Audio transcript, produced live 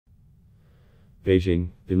Beijing,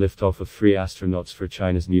 the liftoff of 3 astronauts for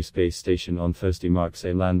China's new space station on Thursday marks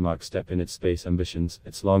a landmark step in its space ambitions,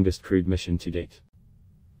 its longest crewed mission to date.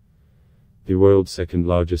 The world's second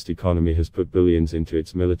largest economy has put billions into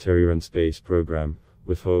its military-run space program,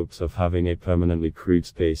 with hopes of having a permanently crewed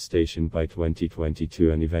space station by 2022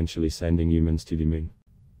 and eventually sending humans to the moon.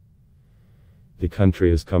 The country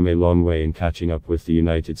has come a long way in catching up with the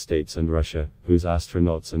United States and Russia, whose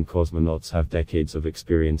astronauts and cosmonauts have decades of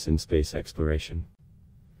experience in space exploration.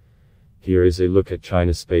 Here is a look at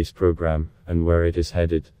China's space program, and where it is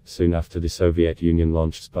headed. Soon after the Soviet Union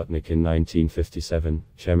launched Sputnik in 1957,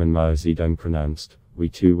 Chairman Mao Zedong pronounced, "We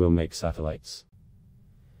too will make satellites."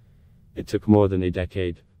 It took more than a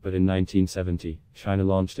decade, but in 1970, China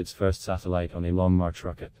launched its first satellite on a Long March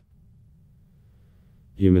rocket.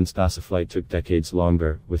 Human spaceflight took decades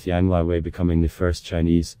longer, with Yang Liwei becoming the first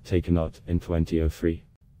Chinese taikonaut in 2003.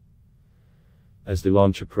 As the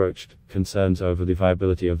launch approached, concerns over the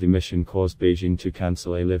viability of the mission caused Beijing to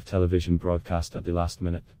cancel a live television broadcast at the last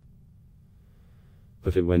minute.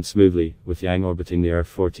 But it went smoothly, with Yang orbiting the Earth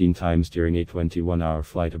 14 times during a 21-hour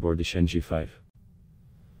flight aboard the Shenzhou 5.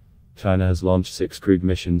 China has launched 6 crewed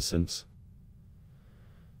missions since.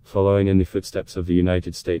 Following in the footsteps of the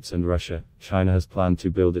United States and Russia, China has planned to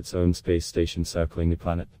build its own space station circling the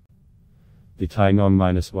planet. The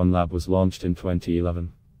Tiangong-1 lab was launched in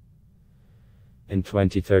 2011. In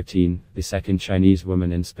 2013, the second Chinese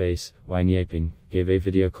woman in space, Wang Yaping, gave a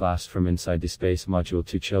video class from inside the space module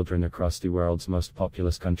to children across the world's most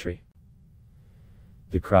populous country.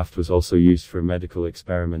 The craft was also used for medical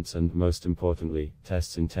experiments and, most importantly,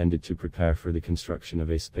 tests intended to prepare for the construction of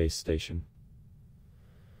a space station.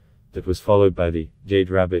 That was followed by the Jade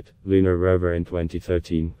Rabbit lunar rover in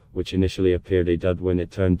 2013, which initially appeared a dud when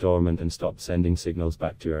it turned dormant and stopped sending signals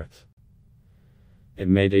back to Earth. It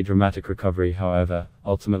made a dramatic recovery, however,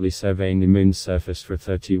 ultimately surveying the moon's surface for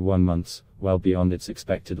 31 months, well beyond its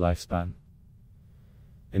expected lifespan.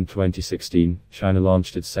 In 2016, China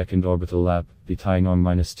launched its second orbital lab, the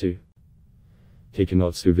Tiangong-2.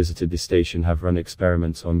 Taikonauts who visited the station have run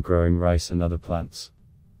experiments on growing rice and other plants.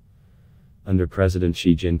 Under President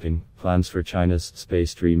Xi Jinping, plans for China's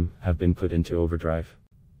space dream have been put into overdrive.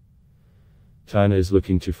 China is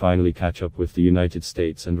looking to finally catch up with the United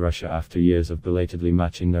States and Russia after years of belatedly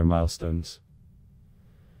matching their milestones.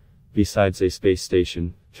 Besides a space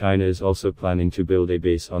station, China is also planning to build a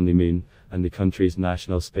base on the moon, and the country's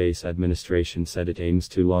National Space Administration said it aims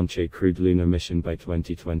to launch a crewed lunar mission by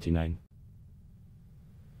 2029.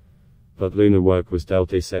 But lunar work was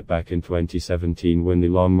dealt a setback in 2017 when the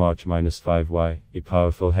Long March 5Y, a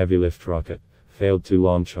powerful heavy-lift rocket, failed to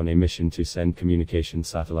launch on a mission to send communication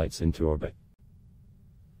satellites into orbit.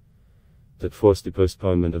 That forced the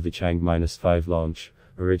postponement of the Chang'e-5 launch,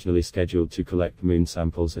 originally scheduled to collect moon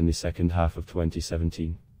samples in the second half of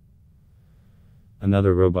 2017.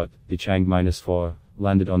 Another robot, the Chang'e-4,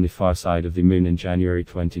 landed on the far side of the moon in January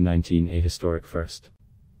 2019, a historic first.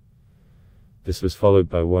 This was followed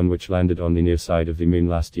by one which landed on the near side of the moon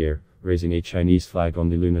last year, raising a Chinese flag on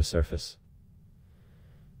the lunar surface.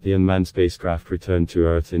 The unmanned spacecraft returned to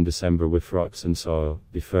Earth in December with rocks and soil,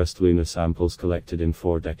 the first lunar samples collected in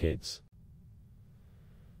 4 decades.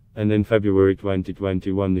 And in February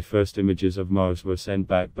 2021 the first images of Mars were sent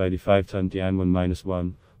back by the 5-ton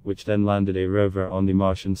Tianwen-1, which then landed a rover on the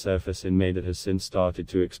Martian surface in May that has since started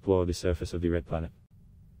to explore the surface of the red planet.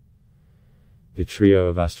 The trio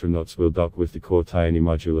of astronauts will dock with the core Tianwen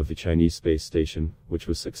module of the Chinese space station, which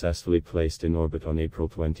was successfully placed in orbit on April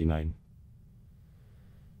 29.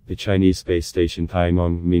 The Chinese space station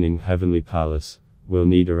Tiangong, meaning Heavenly Palace, will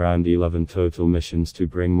need around 11 total missions to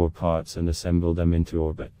bring more parts and assemble them into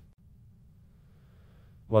orbit.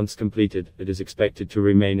 Once completed, it is expected to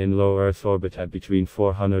remain in low Earth orbit at between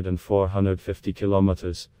 400 and 450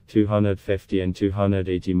 kilometers, 250 and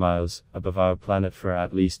 280 miles, above our planet for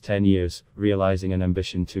at least 10 years, realizing an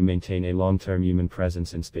ambition to maintain a long-term human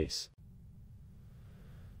presence in space.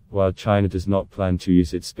 While China does not plan to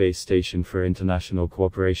use its space station for international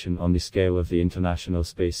cooperation on the scale of the International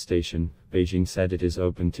Space Station, Beijing said it is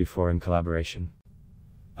open to foreign collaboration.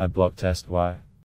 At Block Test Y.